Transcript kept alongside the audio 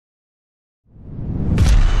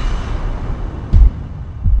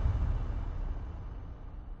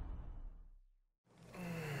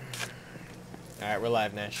Alright, we're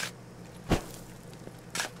live, Nash.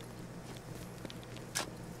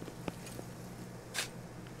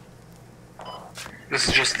 This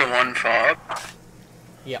is just the one fob?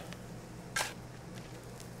 Yep.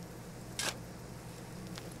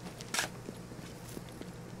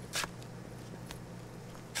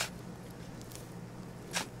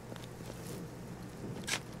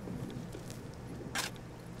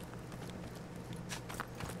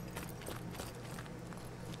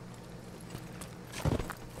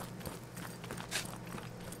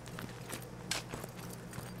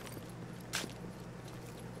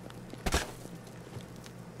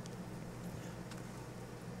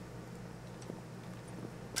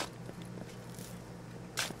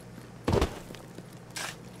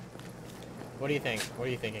 What do you think? What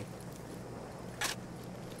are you thinking?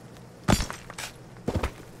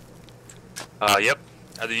 Yep.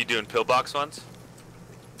 Are you doing pillbox ones?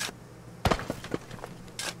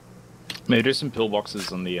 Maybe do some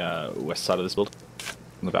pillboxes on the west side of this build.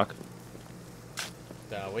 On the back.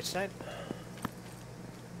 Which side?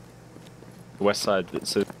 The west side.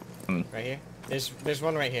 So, Right here? There's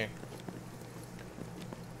one right here.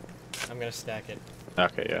 I'm gonna stack it.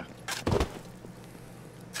 okay, yeah.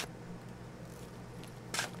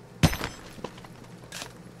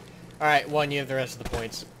 Alright, one, you have the rest of the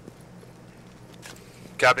points.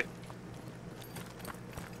 Copy.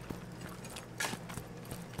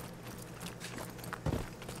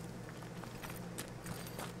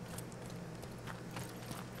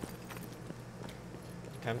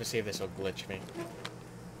 Time to see if this will glitch me.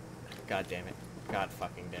 God damn it. God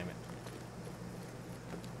fucking damn it.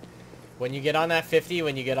 When you get on that 50,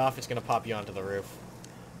 when you get off, it's gonna pop you onto the roof.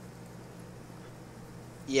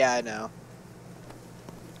 Yeah, I know.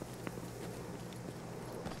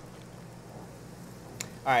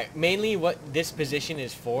 Alright, mainly what this position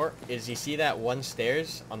is for is you see that one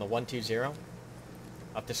stairs on the 120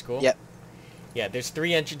 up to school? Yep. Yeah, there's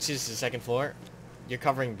 3 entrances to the second floor. You're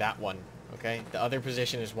covering that one, okay? The other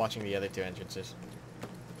position is watching the other 2 entrances.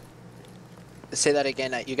 Say that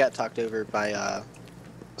again. You got talked over by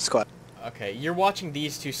squad. Okay, you're watching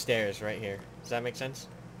these 2 stairs right here. Does that make sense?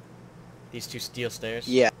 These 2 steel stairs?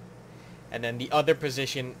 Yeah. And then the other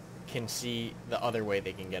position can see the other way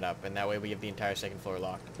they can get up, and that way we have the entire second floor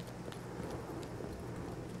locked.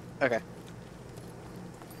 Okay.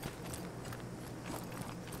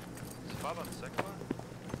 Is Bob on the second one?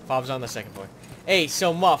 Fob's on the second floor. Hey,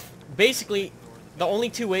 so Muff, basically, the only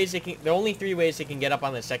 3 ways they can get up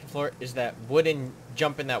on the second floor is that wooden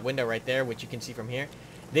jump in that window right there, which you can see from here.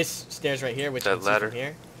 This stairs right here, which you can see from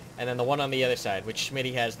here. And then the one on the other side, which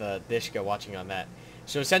Schmitty has the Dishka watching on that.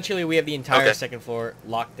 So essentially, we have the entire second floor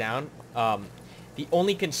locked down. The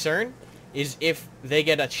only concern is if they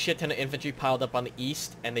get a shit ton of infantry piled up on the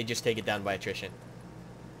east and they just take it down by attrition.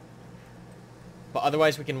 But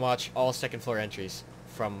otherwise, we can watch all second floor entries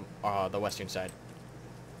from the western side.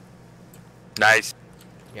 Nice.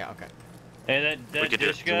 Yeah, okay. Hey, that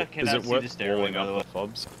Dishka cannot see the stairway, by the way.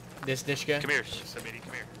 Fobs? This Dishka? Come here, Samidi,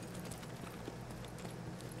 come here.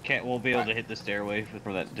 Won't be able to hit the stairway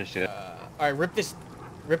for that Dishka. Alright, rip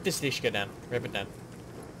this Dishka down. Rip it down.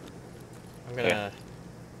 I'm gonna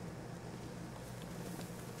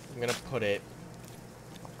put it.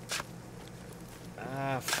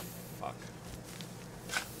 Fuck.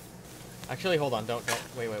 Actually, hold on. Don't.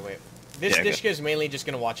 Wait. This Dishka is mainly just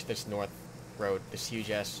gonna watch this north road, this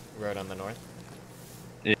huge ass road on the north.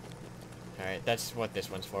 Yeah. Alright, that's what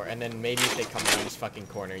this one's for. And then maybe if they come around this fucking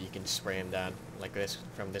corner, you can spray them down like this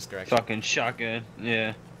from this direction. Fucking shotgun.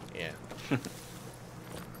 Yeah. Yeah.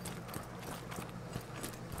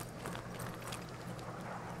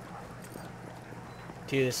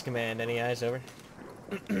 To this command, any eyes over?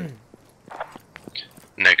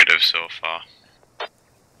 Negative so far.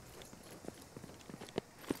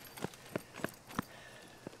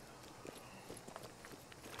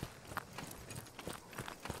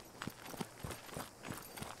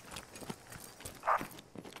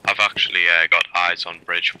 I've actually got eyes on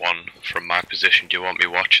Bridge 1 from my position. Do you want me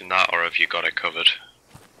watching that, or have you got it covered?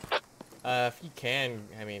 If you can,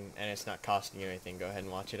 I mean, and it's not costing you anything, go ahead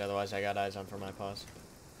and watch it. Otherwise, I got eyes on for my pause.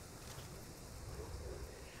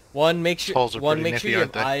 Make sure you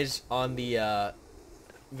have eyes on the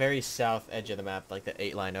very south edge of the map, like the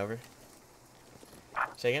 8 line over.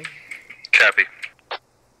 Say again? Copy.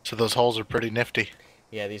 So those holes are pretty nifty.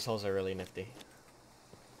 Yeah, these holes are really nifty.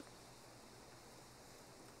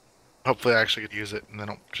 Hopefully I actually could use it and they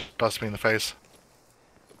don't just bust me in the face.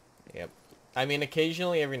 Yep. I mean,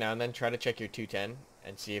 occasionally, every now and then, try to check your 210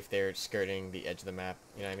 and see if they're skirting the edge of the map.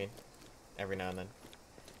 You know what I mean? Every now and then.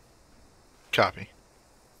 Copy.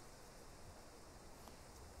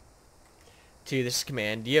 Two, this is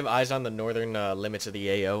command. Do you have eyes on the northern limits of the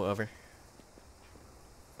AO? Over.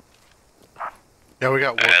 Yeah, we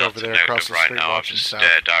got work over that's a there across negative the right street now. I've watching just south.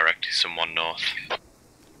 directed someone north.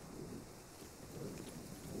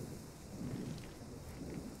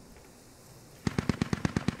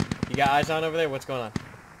 You got eyes on over there? What's going on?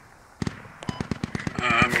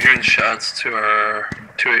 I'm hearing shots to our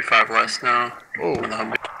 285 west now. Oh. On the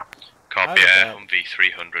Humvee. Copy, Humvee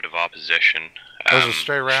 300 of our position. Those are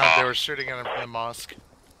straight round. Far. They were shooting in the mosque.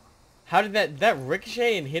 How did that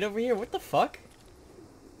ricochet and hit over here? What the fuck?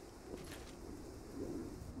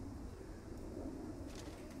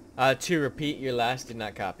 To repeat your last, did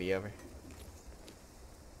not copy. Over.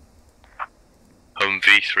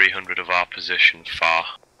 Humvee 300 of our position far.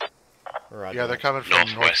 Roger Yeah, they're that. coming from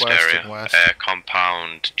Northwest northwest area. and west.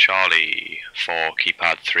 Compound Charlie 4,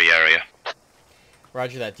 keypad 3 area.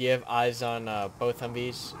 Roger that. Do you have eyes on both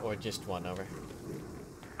Humvees or just one? Over.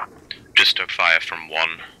 Just took fire from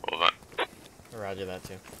one. Over. Roger that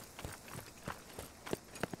too.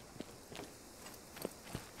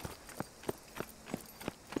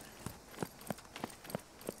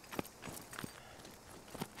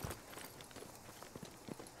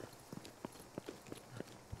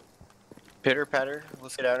 Pitter patter.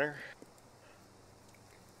 Let's get at her.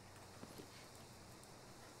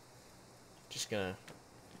 Just gonna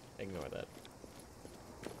ignore that.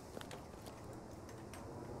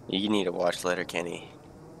 You need to watch Letter Kenny.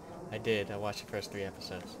 I did. I watched the first 3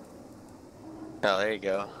 episodes. Oh, there you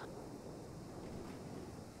go.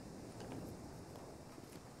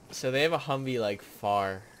 So they have a Humvee like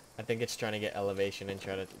far. I think it's trying to get elevation and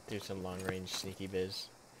try to do some long range sneaky biz.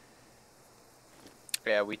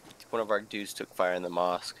 Yeah, one of our dudes took fire in the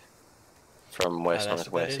mosque from west That's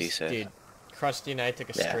what northwest. that He is? said. Dude, Krusty and I took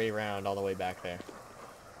a Yeah. stray round all the way back there.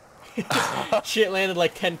 Shit landed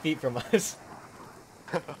like 10 feet from us.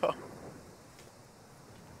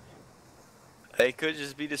 They could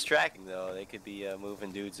just be distracting though. They could be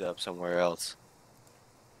moving dudes up somewhere else.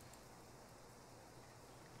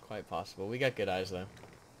 Quite possible. We got good eyes though.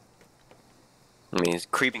 I mean,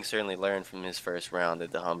 Creeping certainly learned from his first round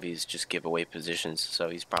that the Humvees just give away positions, so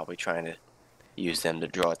he's probably trying to use them to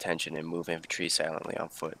draw attention and move infantry silently on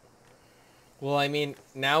foot. Well, I mean,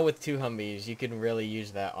 now with 2 Humvees, you can really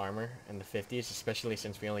use that armor in the 50s, especially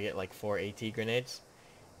since we only get like 4 AT grenades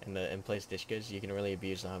and the in-place dishkas. You can really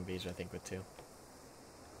abuse the Humvees, I think, with 2.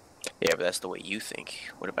 Yeah, but that's the way you think.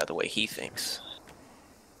 What about the way he thinks?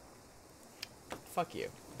 Fuck you.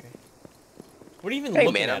 Okay. What are you even Hey,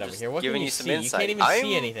 looking man, at I'm over just here? What can giving you you some see? You insight. can't even see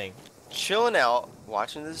I'm- anything. Chilling out,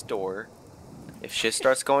 watching this door. If shit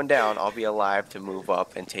starts going down, I'll be alive to move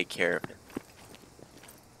up and take care of it.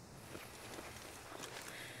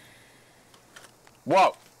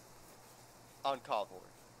 Whoa! Uncalled for.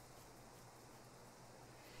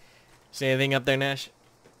 See anything up there, Nash?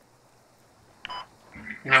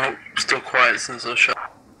 No, still quiet since those shots.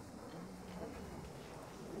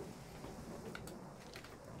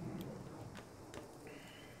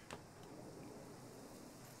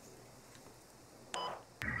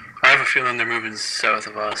 I have a feeling they're moving south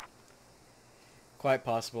of us. Quite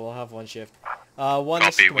possible. I'll have one shift. One.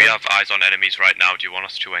 this Copy, is we have eyes on enemies right now. Do you want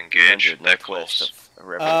us to engage? 300 They're northwest close. of a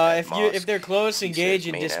rebel at if mosque. they're close, He engage says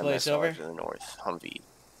and main displace. MSR Over. to the north, Humvee.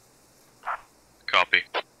 Copy.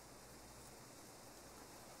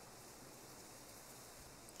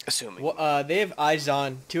 Assuming. Well, they have eyes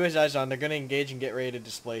on. 2 has eyes on. They're gonna engage and get ready to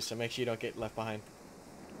displace. So make sure you don't get left behind.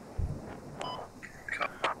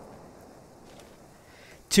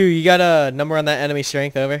 2, you got a number on that enemy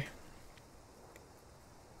strength? Over.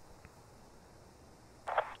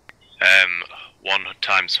 1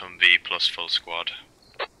 times Humvee plus full squad.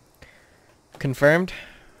 Confirmed.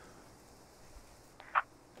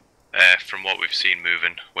 From what we've seen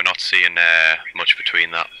moving, we're not seeing much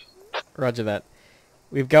between that. Roger that.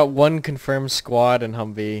 We've got 1 confirmed squad and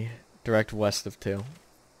Humvee direct west of 2,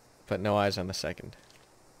 but no eyes on the second.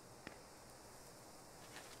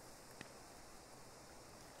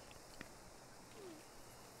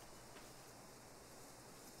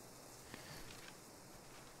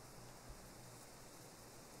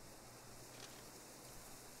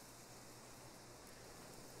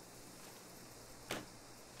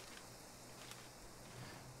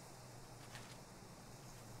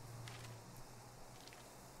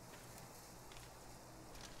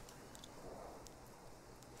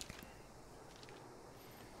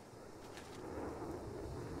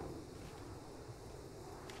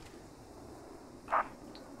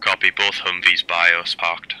 Copy, both Humvees by us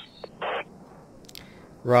parked.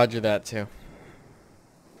 Roger that too.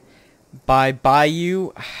 By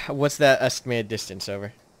you, what's that estimated distance?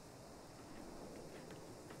 Over.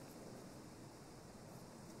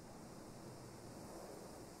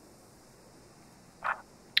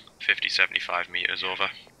 50, 75 meters over.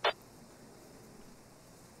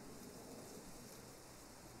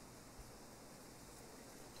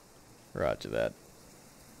 Roger that.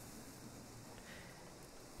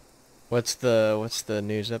 What's the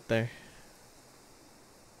news up there?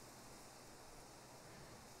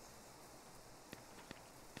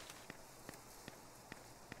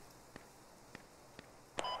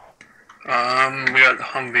 We got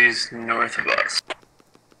Humvees north of us.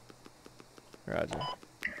 Roger.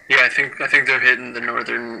 Yeah, I think they're hitting the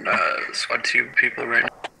northern squad 2 people right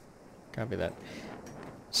now. Copy that.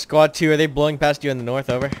 Squad 2, are they blowing past you in the north?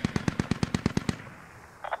 Over.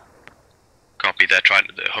 Copy. They're trying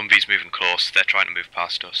to. The Humvee's moving close. They're trying to move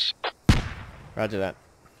past us. Roger that.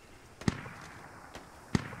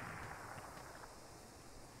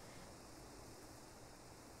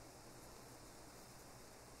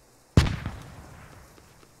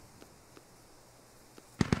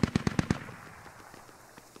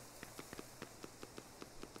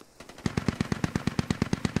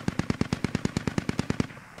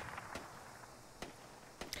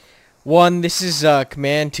 One, this is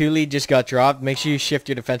Command 2 lead just got dropped. Make sure you shift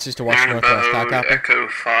your defenses to watch northwest. How copy? Echo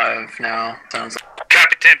 5 now. Sounds like.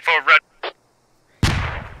 Copy 10-4 red.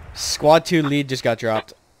 Squad 2 lead just got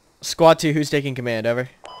dropped. Squad 2, who's taking command? Over.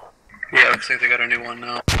 Yeah, looks like they got a new one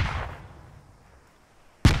now.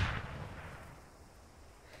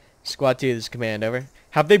 Squad 2, this is command. Over.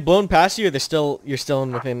 Have they blown past you, or you're still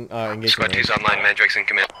within engagement? Squad 2's online. Mandrake's in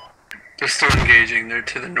command. They're still engaging. They're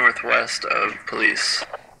to the northwest of police.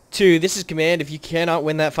 2, this is command. If you cannot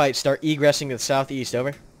win that fight, start egressing to the southeast.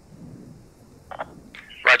 Over.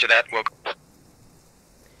 Roger that. We'll.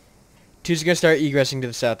 2's gonna start egressing to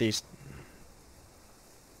the southeast.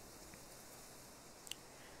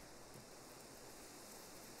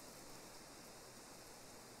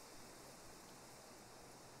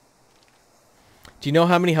 Do you know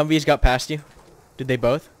how many Humvees got past you? Did they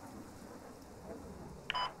both?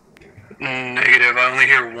 Negative. I only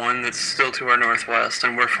hear one that's still to our northwest,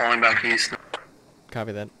 and we're falling back east.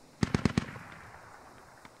 Copy that.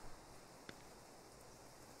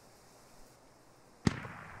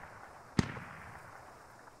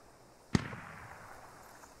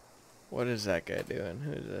 What is that guy doing?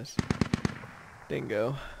 Who is this?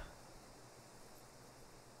 Dingo.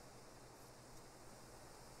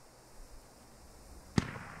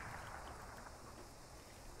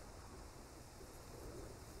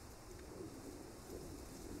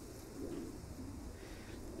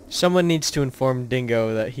 Someone needs to inform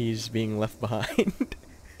Dingo that he's being left behind.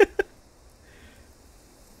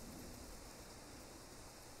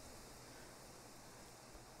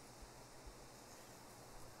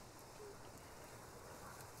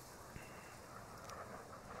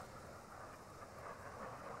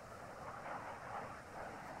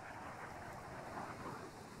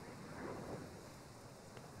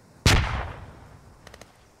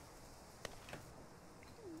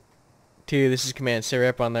 Two, this is command. Stay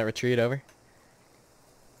up on that retreat. Over.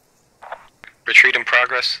 Retreat in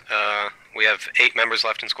progress. We have 8 members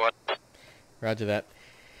left in squad. Roger that.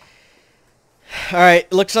 Alright,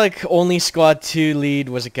 looks like only Squad 2 lead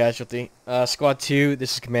was a casualty. Squad 2,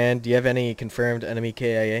 this is command. Do you have any confirmed enemy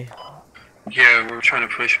KIA? Yeah, we're trying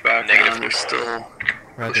to push back. Negative. They're still.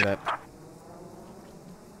 Roger that.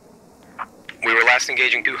 We were last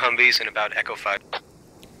engaging 2 Humvees and about Echo 5.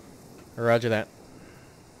 Roger that.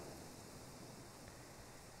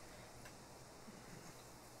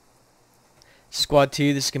 Squad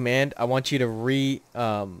 2, this is command. I want you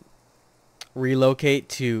to relocate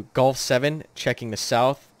to Gulf 7, checking the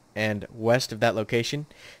south and west of that location.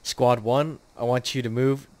 Squad 1, I want you to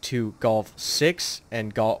move to Gulf 6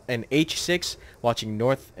 and H6, watching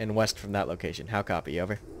north and west from that location. How copy?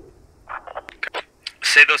 Over.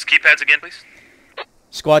 Say those keypads again, please.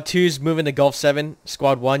 Squad 2's moving to Gulf 7.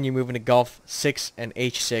 Squad 1, you're moving to Gulf 6 and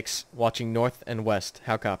H6, watching north and west.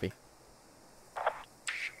 How copy?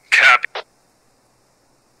 Copy.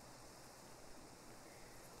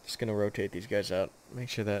 Just gonna rotate these guys out. Make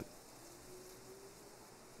sure that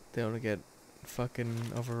they don't get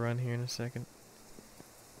fucking overrun here in a second.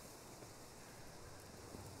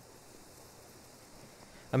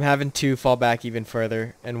 I'm having 2 fall back even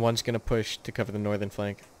further, and 1's gonna push to cover the northern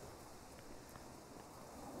flank.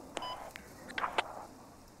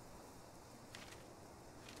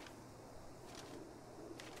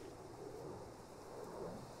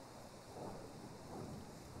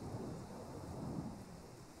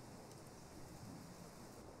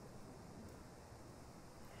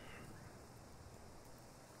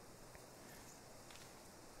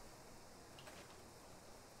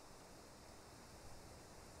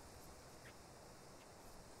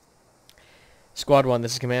 Squad 1,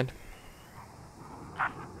 this is command.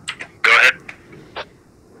 Go ahead.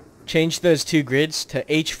 Change those two grids to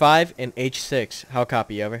H5 and H6. How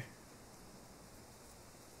copy, over?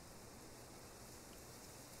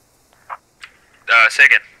 Say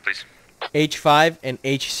again, please. H5 and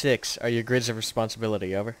H6 are your grids of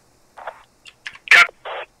responsibility, over? Copy.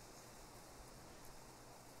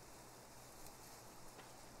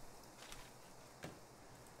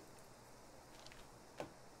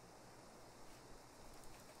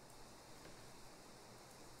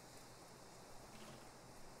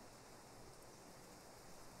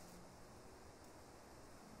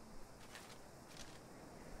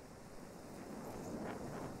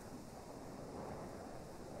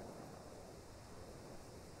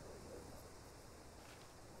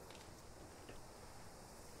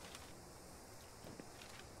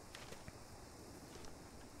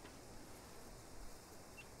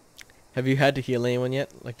 Have you had to heal anyone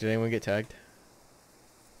yet? Like, did anyone get tagged?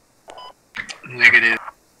 Negative.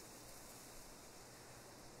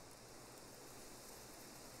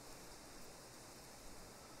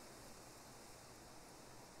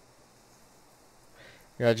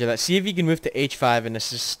 Roger that. See if you can move to H5 and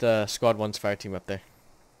assist Squad 1's fire team up there.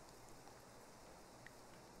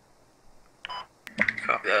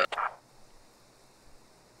 Copy that.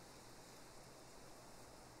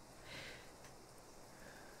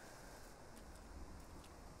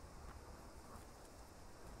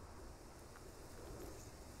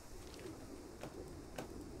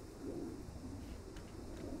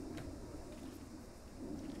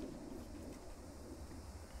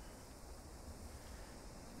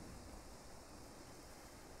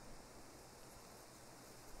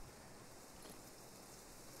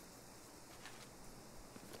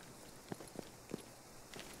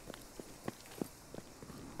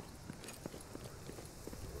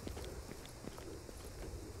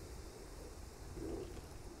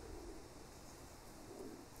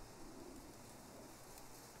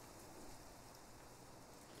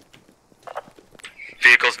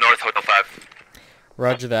 Vehicles north, Hotel 5.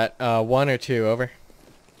 Roger that. 1 or 2, over.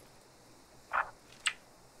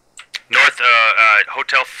 North,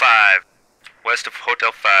 Hotel 5. West of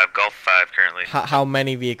Hotel 5, Golf 5 currently. How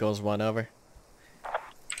many vehicles? 1, over.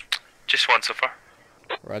 Just one so far.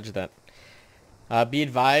 Roger that. Be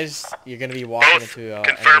advised, you're going to be walking Both. into...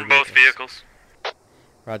 Confirm enemy both vehicles.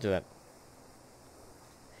 Roger that.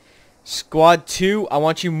 Squad 2, I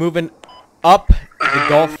want you moving up the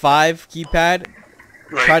Golf 5 keypad.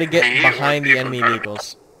 Like Try to get me or behind the people enemy in front of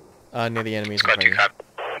vehicles. Near the enemies in Squad front 2, of you.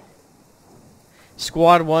 copy.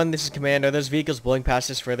 Squad 1, this is command. Are those vehicles blowing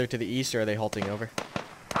past us further to the east, or are they halting, over?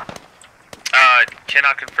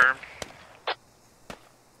 Cannot confirm.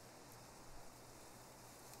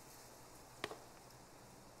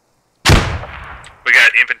 We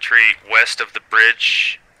got infantry west of the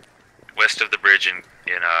bridge. West of the bridge in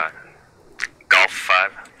Golf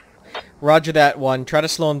 5. Roger that, 1. Try to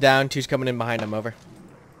slow him down. 2's coming in behind him, over.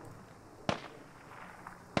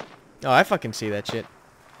 Oh, I fucking see that shit.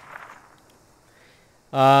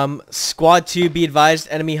 Squad 2, be advised,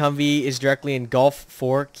 enemy Humvee is directly in Golf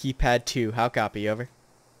 4, keypad 2. How copy, over?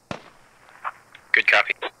 Good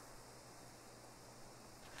copy.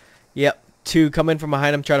 Yep. 2, come in from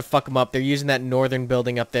behind him, try to fuck him up. They're using that northern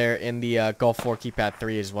building up there in the Golf 4 keypad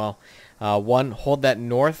 3 as well. 1, hold that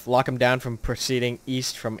north, lock him down from proceeding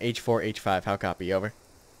east from H4, H5. How copy, over?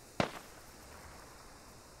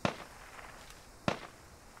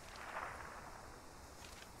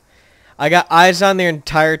 I got eyes on their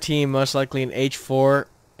entire team, most likely in H4, or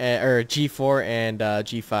G4 and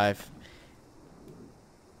G5.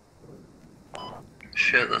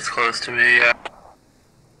 Shit, that's close to me, yeah.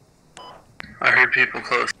 I heard people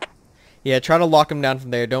close. Yeah, try to lock them down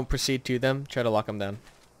from there. Don't proceed to them. Try to lock them down.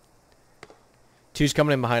 2's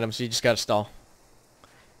coming in behind them, so you just gotta stall.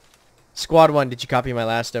 Squad 1, did you copy my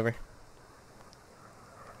last, over?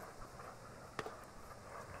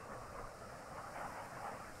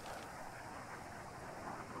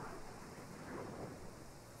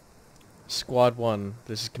 Squad 1,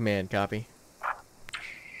 this is command, copy.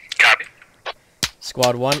 Copy.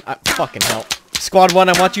 Squad 1, fucking hell. Squad 1,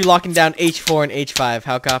 I want you locking down H4 and H5.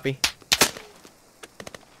 How copy?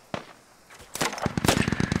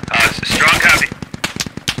 Strong copy.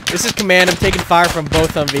 This is command. I'm taking fire from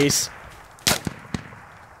both Humvees.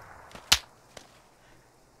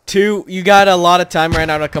 2, you got a lot of time right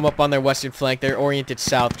now to come up on their western flank. They're oriented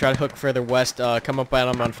south. Try to hook further west. Come up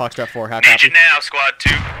on them on Foxtrot 4. How Need copy? you now, Squad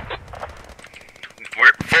 2.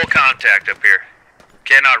 We're full contact up here.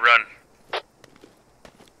 Cannot run.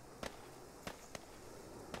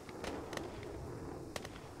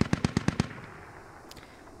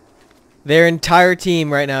 Their entire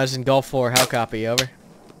team right now is in Gulf 4. How copy? Over.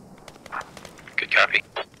 Good copy.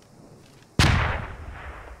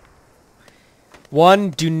 1,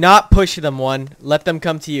 do not push them, 1. Let them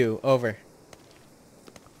come to you. Over.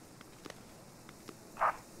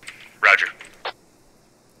 Roger.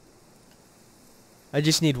 I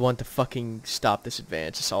just need 1 to fucking stop this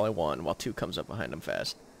advance. That's all I want, while 2 comes up behind them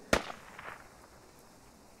fast.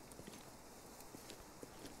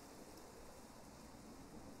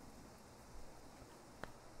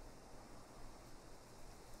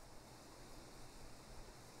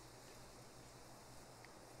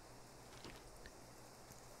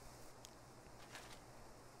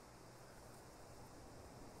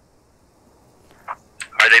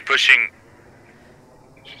 Are they pushing?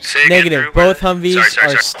 Say again, Negative. Drew, Both where- Humvees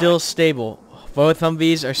sorry. are still stable. Both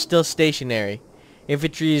Humvees are still stationary.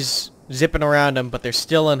 Infantry's zipping around them, but they're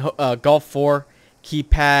still in Gulf 4,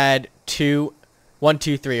 keypad 2, 1,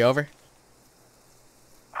 2, 3. Over.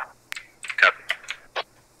 Copy.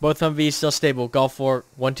 Both Humvees still stable. Gulf 4,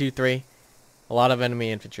 1, 2, 3. A lot of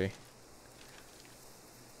enemy infantry.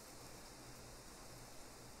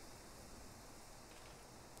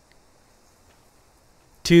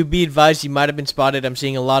 To be advised, you might have been spotted. I'm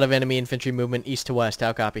seeing a lot of enemy infantry movement east to west.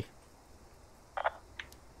 How copy?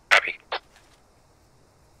 Copy.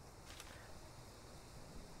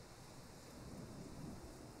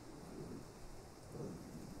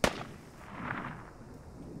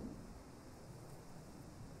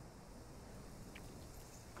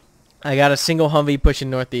 I got a single Humvee pushing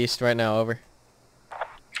northeast right now. Over.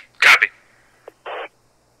 Copy.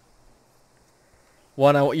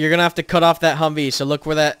 1, you're going to have to cut off that Humvee, so look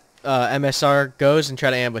where that MSR goes and try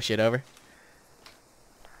to ambush it. Over.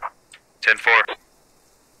 10-4.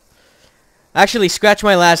 Actually, scratch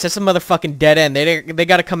my last. That's a motherfucking dead end. They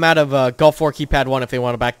got to come out of Gulf 4 keypad 1 if they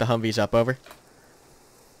want to back the Humvees up. Over.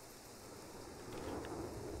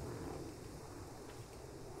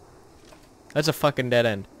 That's a fucking dead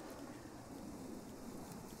end.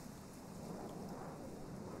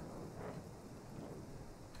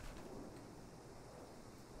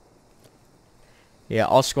 Yeah,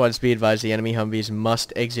 all squads be advised the enemy Humvees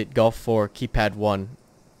must exit Gulf 4, keypad 1.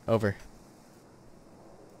 Over.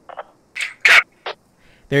 Copy.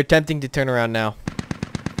 They're attempting to turn around now.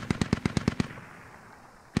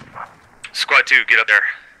 Squad 2, get up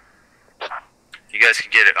there. You guys can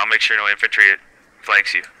get it. I'll make sure no infantry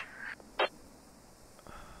flanks you.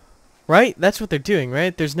 Right? That's what they're doing,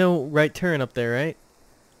 right? There's no right turn up there, right?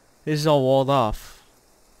 This is all walled off.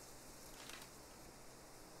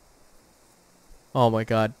 Oh my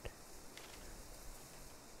god.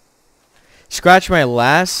 Scratch my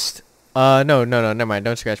last? No, never mind.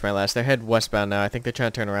 Don't scratch my last. They're head westbound now. I think they're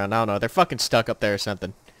trying to turn around. I don't know. They're fucking stuck up there or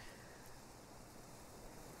something.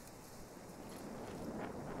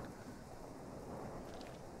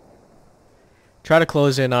 Try to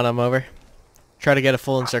close in on them. Over. Try to get a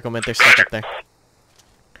full encirclement. They're stuck up there.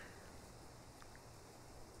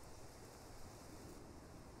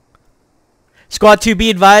 Squad 2, be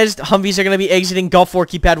advised. Humvees are going to be exiting Gulf 4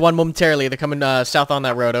 keypad 1 momentarily. They're coming south on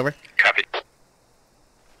that road. Over. Copy.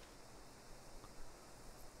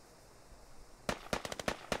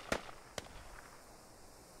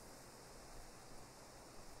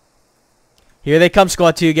 Here they come,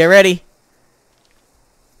 Squad 2. Get ready.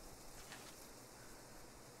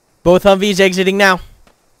 Both Humvees exiting now.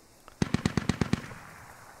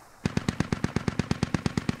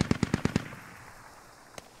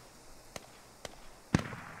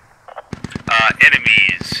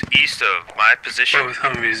 Enemies east of my position. Both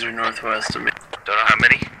Humvees are northwest of me. Don't know how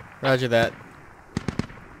many. Roger that.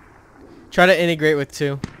 Try to integrate with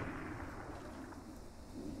 2.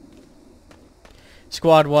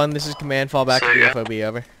 Squad 1, this is command. Fall back to the FOB.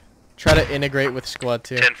 Over. Try to integrate with Squad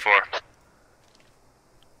 2. 10-4.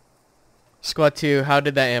 Squad 2, how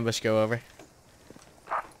did that ambush go? Over.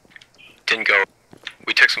 Didn't go.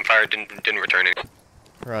 We took some fire, didn't return it.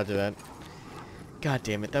 Roger that. God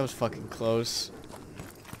damn it, that was fucking close.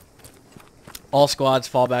 All squads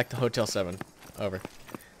fall back to Hotel 7. Over.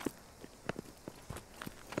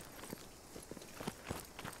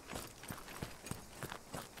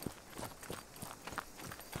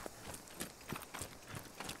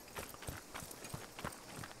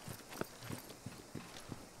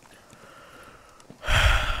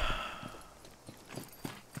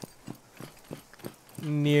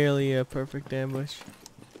 Nearly a perfect ambush.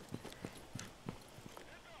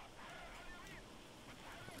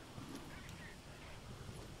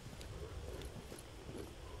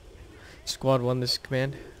 Squad 1, this is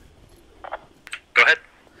command. Go ahead.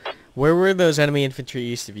 Where were those enemy infantry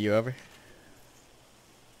east of you? Over.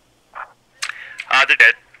 They're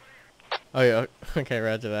dead. Oh yeah. Okay,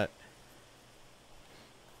 roger that.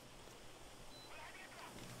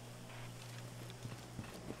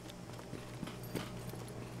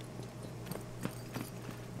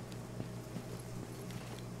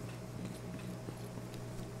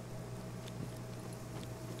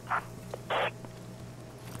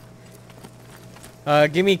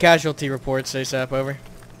 Give me casualty reports ASAP, over.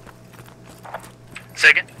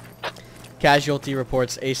 Second. Casualty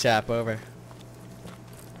reports ASAP, over.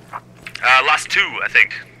 Lost 2, I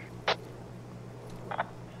think.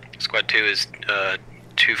 Squad 2 is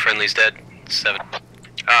 2 friendlies dead. 7.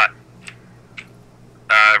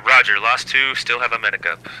 Roger. Lost 2. Still have a medic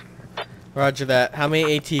up. Roger that. How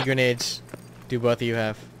many AT grenades do both of you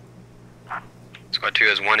have? Squad 2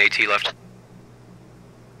 has 1 AT left.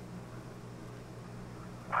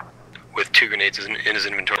 With 2 grenades in his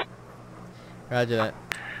inventory. Roger that.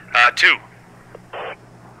 2.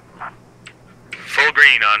 Full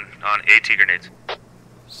green on AT grenades.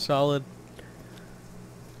 Solid.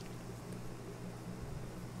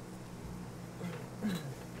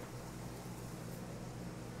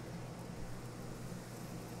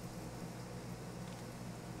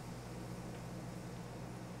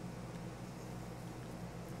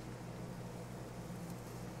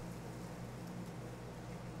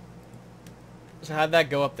 So how'd that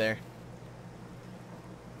go up there?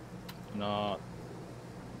 Not.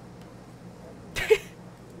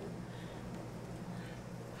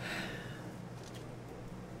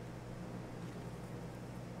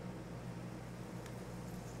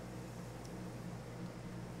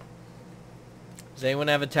 Does anyone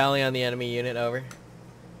have a tally on the enemy unit, over?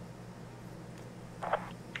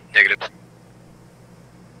 Negative.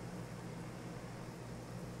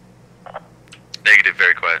 Negative.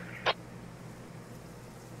 Very quiet.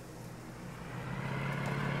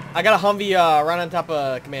 I got a Humvee right on top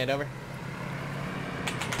of command, over.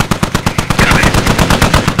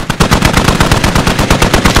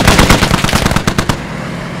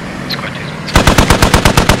 Squad 2.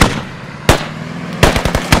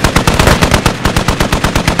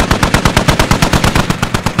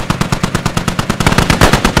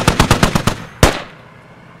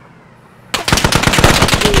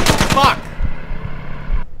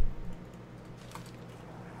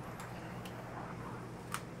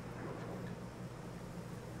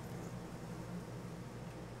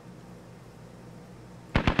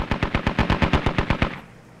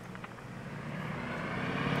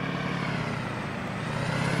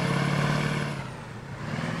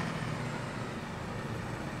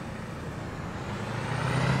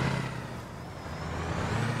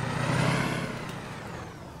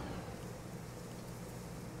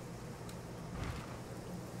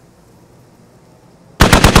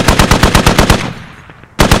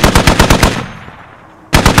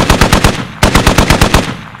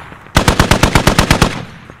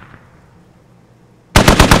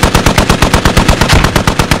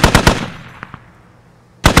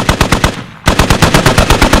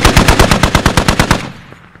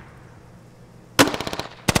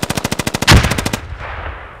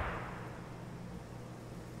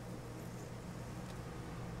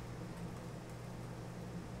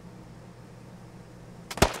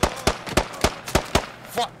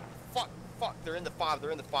 Fuck! They're in the fob.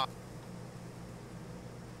 They're in the fob.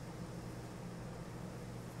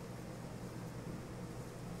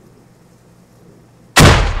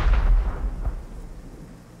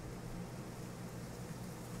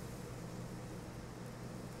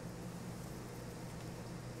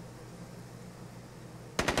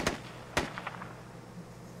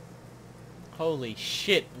 Holy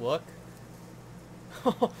shit, look.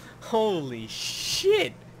 Holy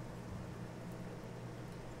shit.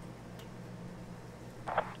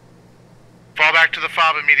 Fall back to the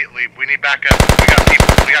fob immediately. We need backup. We got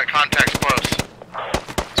people. We got contacts close.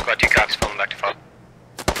 Squad 2 copies, falling back to fob.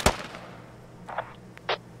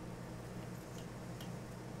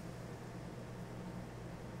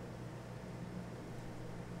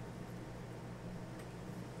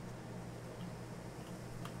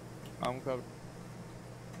 I'm covered.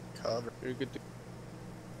 Cover. You're good to...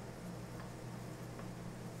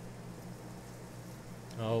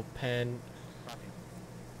 Oh, pen.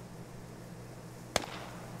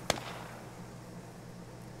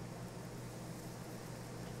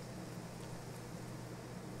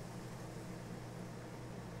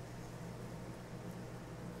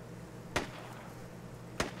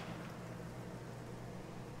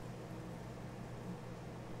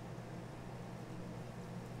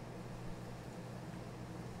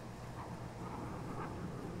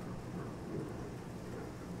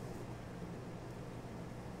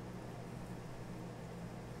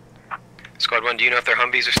 Squad 1, do you know if their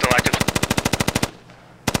Humvees are still active?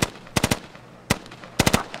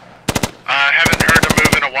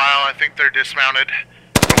 I think they're dismounted.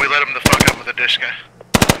 But we let them the fuck up with a Dishka.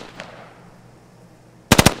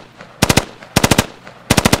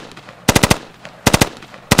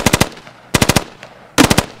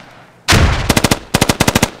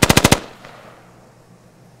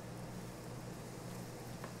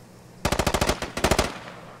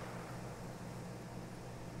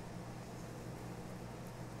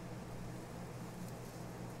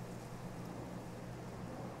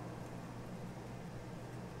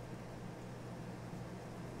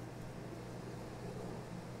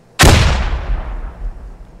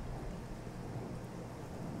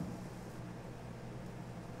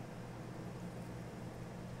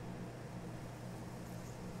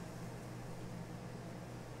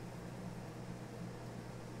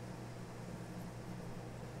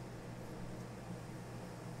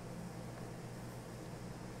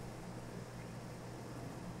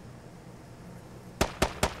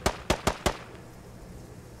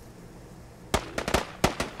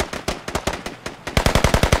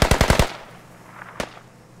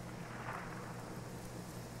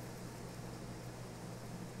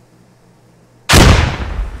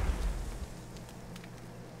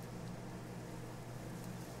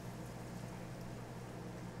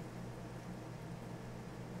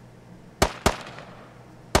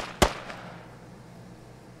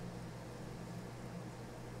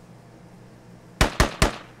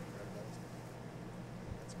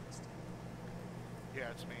 Yeah,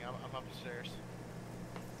 it's me. I'm up the stairs.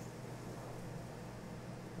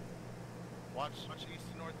 Watch east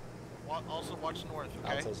and north. Also watch north,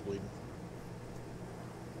 okay? Outside's bleeding.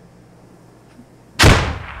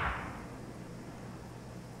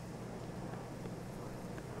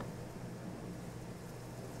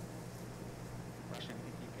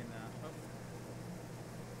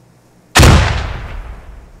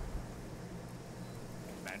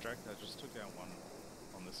 Mandrake, I just took down one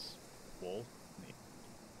on this wall.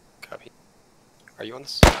 Copy. Are you on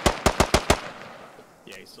this?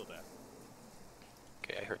 Yeah, he's still there.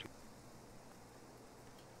 Okay, I heard him.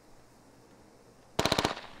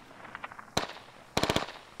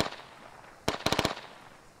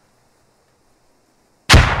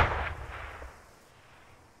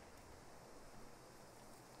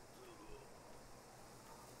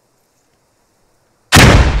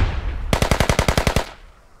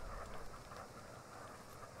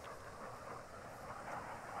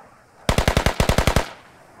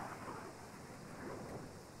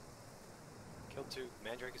 Killed 2.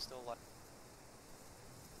 Mandrake is still alive.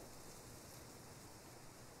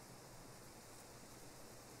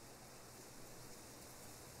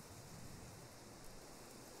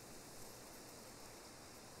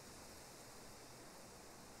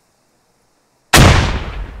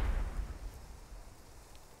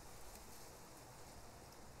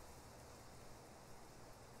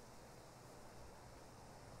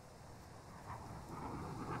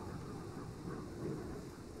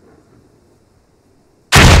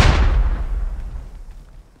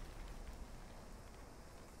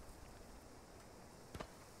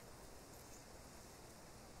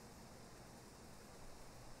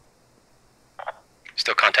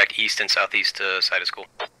 Still contact east and southeast side of school.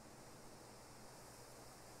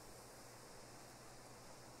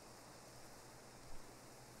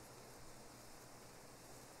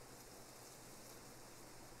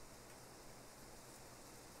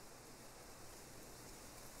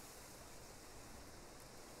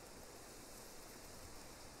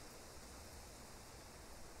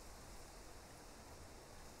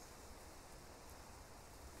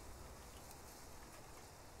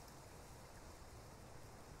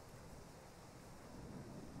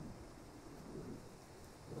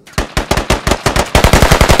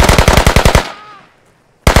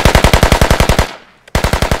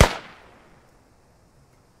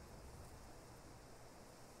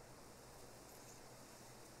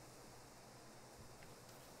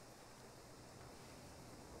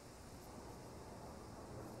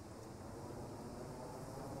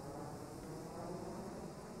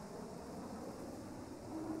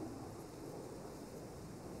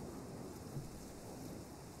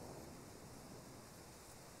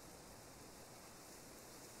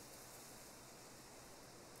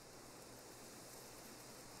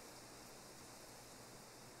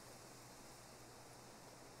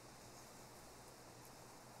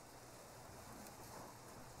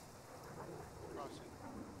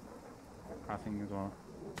 Crossing as well.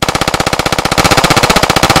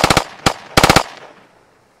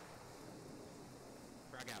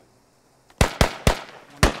 Frag out.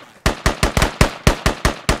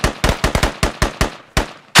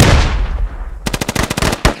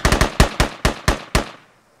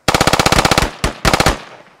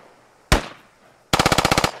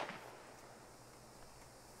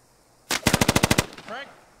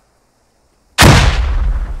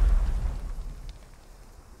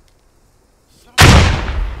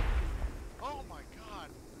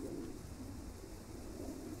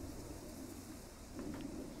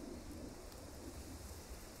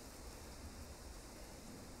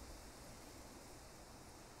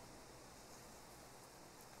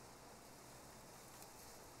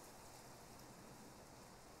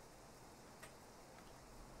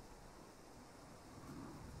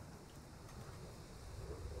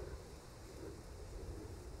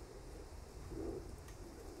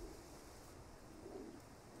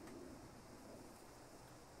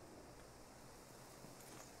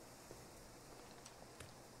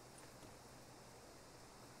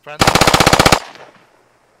 Friends?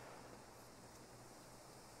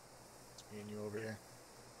 It's me and you over here.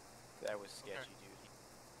 That was sketchy, dude.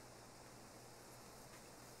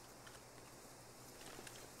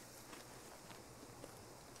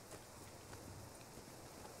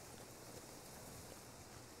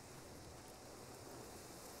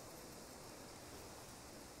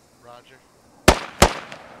 Roger.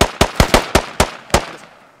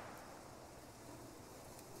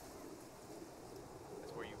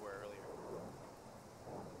 That's where you were earlier.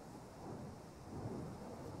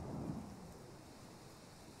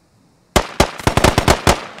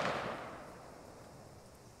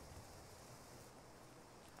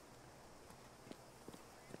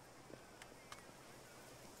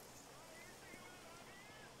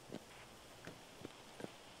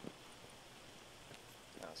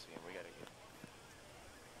 I'll see him. We gotta get.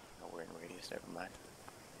 No, we're in radius. Never mind.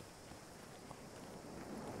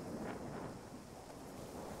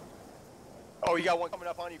 Oh, you got one coming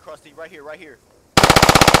up on you, Krusty. Right here, right here.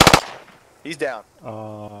 He's down.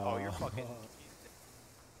 Oh, you're fucking